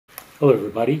Hello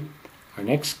everybody. Our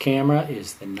next camera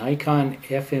is the Nikon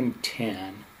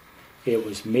FM10. It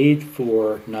was made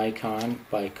for Nikon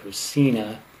by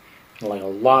Cosina, and like a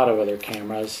lot of other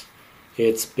cameras,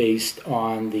 it's based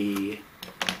on the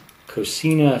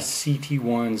Cosina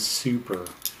CT1 Super.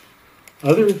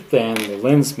 Other than the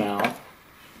lens mount,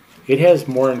 it has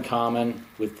more in common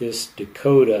with this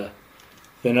Dakota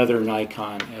than other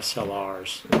Nikon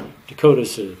SLRs.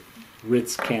 Dakota's a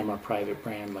Ritz camera private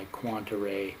brand like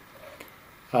Quanta-Ray.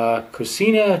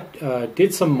 Cosina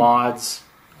did some mods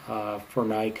for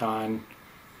Nikon.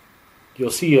 You'll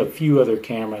see a few other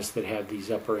cameras that have these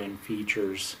upper end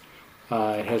features.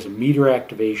 It has a meter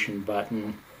activation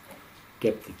button,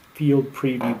 depth of field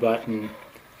preview button,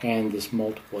 and this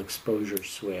multiple exposure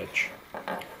switch.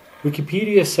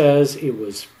 Wikipedia says it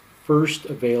was first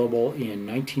available in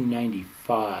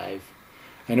 1995,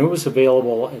 and it was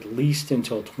available at least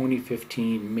until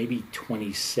 2015, maybe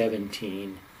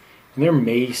 2017. And there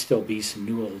may still be some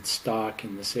new old stock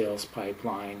in the sales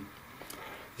pipeline.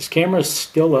 This camera is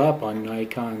still up on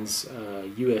Nikon's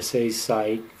USA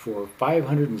site for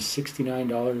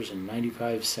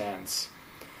 $569.95.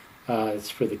 It's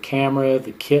for the camera,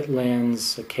 the kit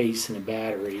lens, a case, and a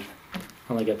battery. I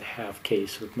only got the half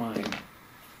case with mine.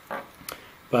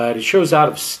 But it shows out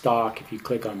of stock if you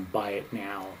click on Buy It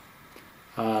Now.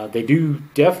 They do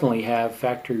definitely have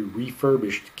factory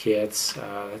refurbished kits.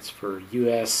 That's for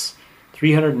US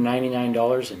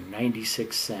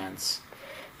 $399.96.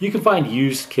 You can find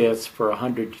used kits for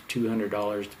 $100 to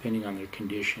 $200 depending on their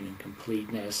condition and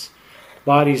completeness.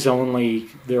 Bodies only,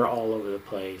 they're all over the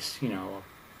place. You know,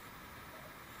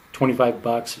 25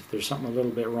 bucks if there's something a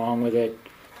little bit wrong with it,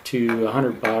 to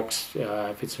 100 bucks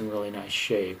if it's in really nice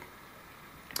shape.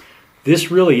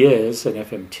 This really is an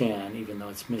FM10, even though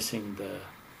it's missing the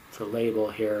label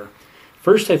here.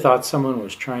 First I thought someone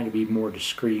was trying to be more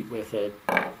discreet with it,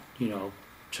 you know,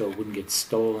 so it wouldn't get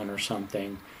stolen or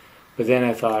something. But then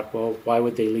I thought, well, why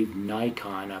would they leave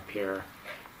Nikon up here?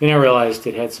 Then I realized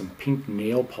it had some pink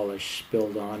nail polish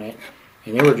spilled on it,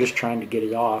 and they were just trying to get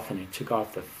it off, and it took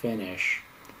off the finish.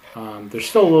 There's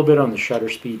still a little bit on the shutter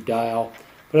speed dial,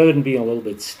 but other than being a little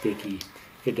bit sticky,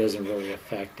 it doesn't really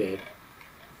affect it.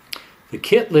 The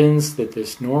kit lens that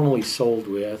this normally sold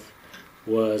with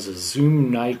was a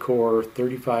Zoom Nikkor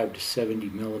 35 to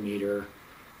 70 millimeter.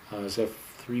 It's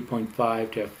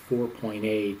f3.5 to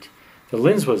f4.8. The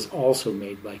lens was also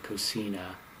made by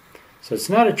Cosina, so it's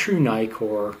not a true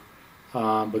Nikkor,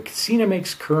 but Cosina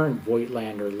makes current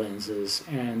Voigtlander lenses,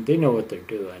 and they know what they're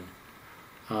doing.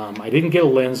 I didn't get a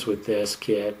lens with this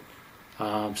kit,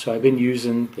 so I've been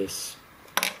using this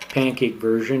pancake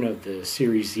version of the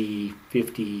Series E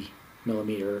 50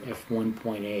 millimeter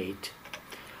f1.8.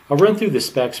 I'll run through the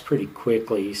specs pretty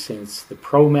quickly since the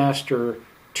ProMaster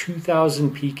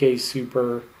 2000 PK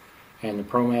Super and the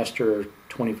ProMaster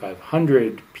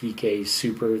 2500 PK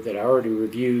Super that I already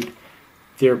reviewed,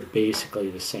 they're basically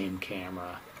the same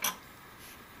camera.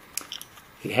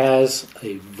 It has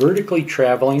a vertically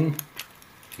traveling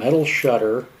metal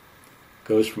shutter,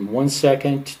 goes from 1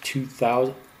 second to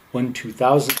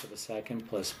 1/2000th of a second,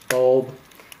 plus bulb,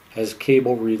 has a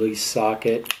cable release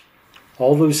socket.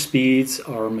 All those speeds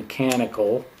are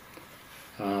mechanical.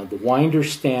 The winder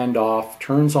standoff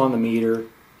turns on the meter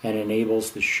and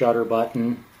enables the shutter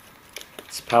button.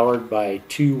 It's powered by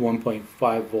two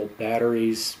 1.5 volt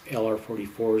batteries.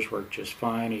 LR44s work just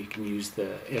fine. You can use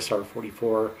the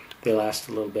SR44. They last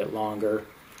a little bit longer.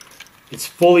 It's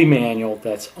fully manual.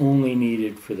 That's only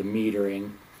needed for the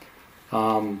metering.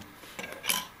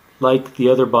 Like the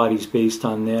other bodies based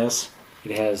on this,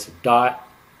 it has a dot,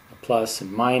 a plus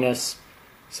and minus.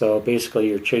 So basically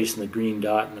you're chasing the green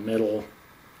dot in the middle.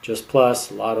 Just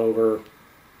plus, a lot over,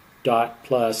 dot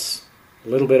plus, a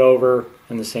little bit over,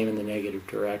 and the same in the negative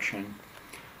direction.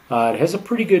 It has a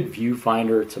pretty good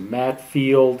viewfinder. It's a matte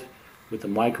field with a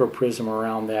micro prism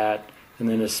around that, and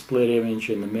then a split image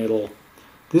in the middle.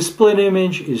 This split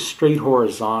image is straight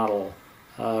horizontal.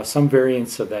 Some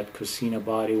variants of that Cosina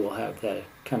body will have that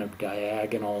kind of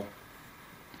diagonal.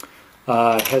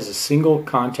 It has a single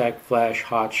contact flash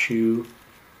hot shoe.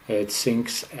 It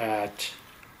syncs at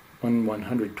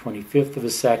 1/125th of a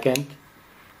second.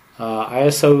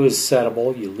 ISO is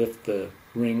settable. You lift the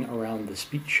ring around the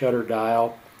speed shutter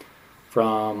dial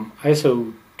from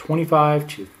ISO 25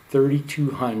 to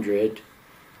 3200.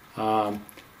 The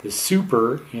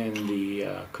Super in the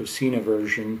Cosina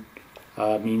version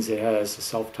means it has a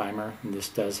self-timer, and this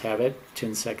does have it,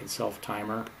 10-second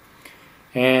self-timer.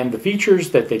 And the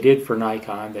features that they did for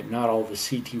Nikon that not all the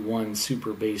CT1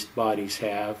 Super-based bodies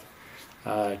have,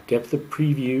 depth of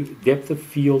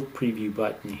field preview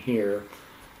button here.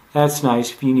 That's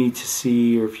nice if you need to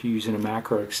see, or if you're using a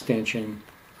macro extension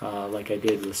like I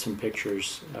did with some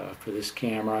pictures for this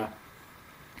camera.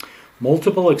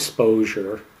 Multiple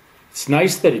exposure. It's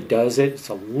nice that it does it. It's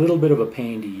a little bit of a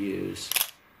pain to use.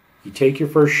 You take your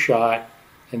first shot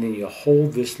and then you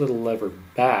hold this little lever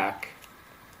back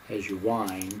as you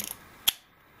wind,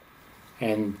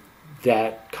 and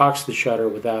that cocks the shutter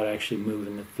without actually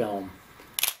moving the film.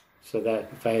 So that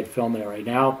if I had film in it right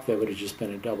now, that would have just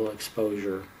been a double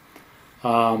exposure.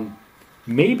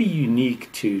 Maybe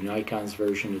unique to Nikon's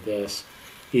version of this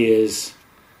is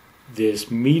this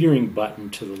metering button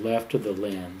to the left of the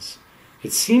lens.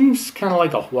 It seems kind of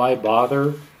like a why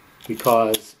bother,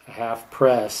 because a half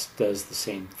press does the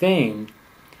same thing,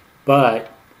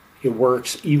 but it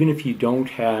works even if you don't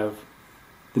have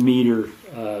the meter,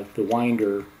 the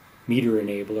winder meter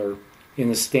enabler in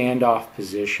the standoff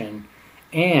position,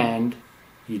 and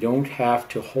you don't have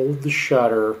to hold the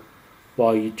shutter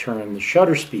while you turn the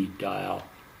shutter speed dial.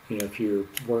 You know, if you're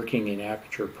working in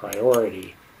aperture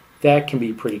priority, that can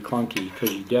be pretty clunky,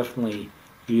 because you're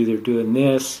either doing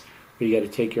this or you got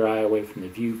to take your eye away from the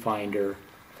viewfinder.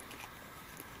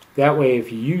 That way,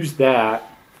 if you use that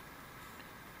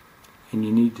and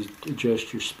you need to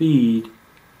adjust your speed,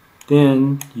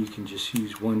 then you can just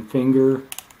use one finger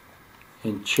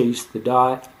and chase the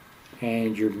dot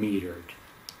and you're metered.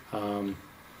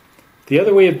 The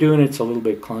other way of doing it's a little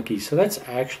bit clunky, so that's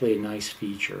actually a nice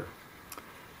feature.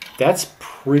 That's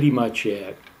pretty much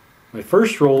it. My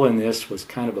first roll in this was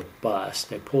kind of a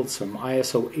bust. I pulled some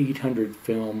ISO 800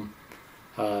 film,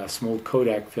 some old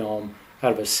Kodak film,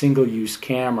 out of a single-use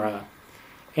camera,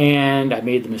 and I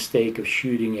made the mistake of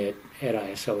shooting it at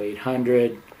ISO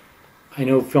 800. I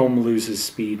know film loses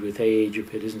speed with age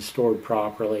if it isn't stored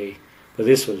properly, but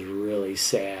this was really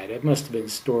sad. It must have been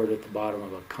stored at the bottom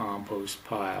of a compost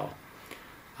pile.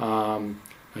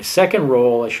 My second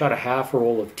roll, I shot a half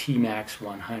roll of T-Max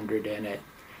 100 in it,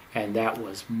 and that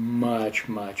was much,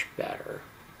 much better.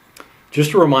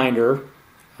 Just a reminder,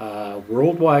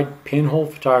 Worldwide Pinhole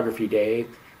Photography Day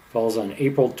falls on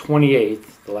April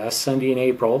 28th, the last Sunday in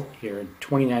April here in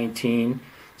 2019.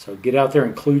 So get out there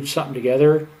and kludge something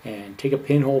together and take a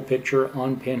pinhole picture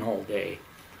on Pinhole Day.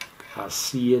 I'll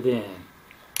see you then.